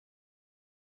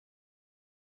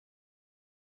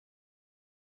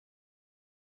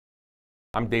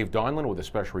I'm Dave Donlin with a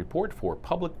special report for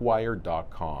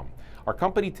publicwire.com. Our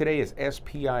company today is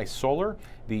Spi Solar.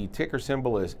 The ticker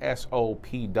symbol is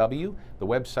SOPW. The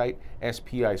website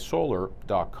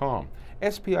spisolar.com.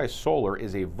 Spi Solar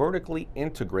is a vertically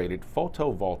integrated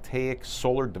photovoltaic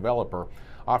solar developer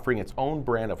offering its own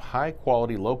brand of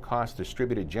high-quality, low-cost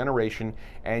distributed generation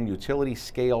and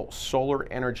utility-scale solar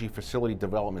energy facility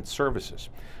development services.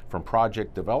 From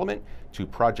project development to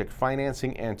project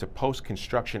financing and to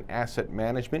post-construction asset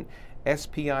management,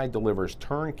 SPI delivers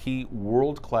turnkey,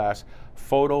 world-class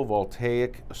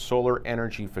photovoltaic solar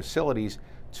energy facilities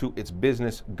to its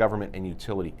business, government, and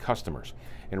utility customers.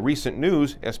 In recent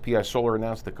news, Spi Solar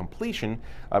announced the completion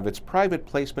of its private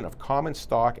placement of common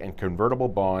stock and convertible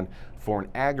bond for an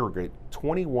aggregate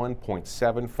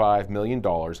 $21.75 million,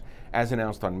 as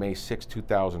announced on May 6,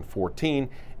 2014,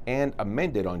 and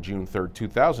amended on June 3,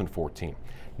 2014.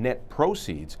 Net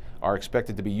proceeds are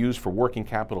expected to be used for working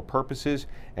capital purposes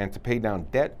and to pay down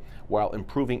debt while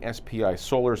improving Spi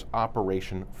Solar's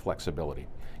operation flexibility.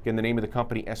 Again, the name of the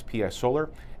company, Spi Solar,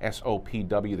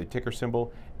 SOPW, the ticker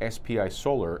symbol,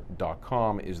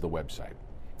 spisolar.com is the website.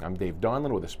 I'm Dave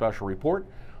Donlin with a special report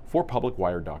for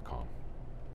publicwire.com.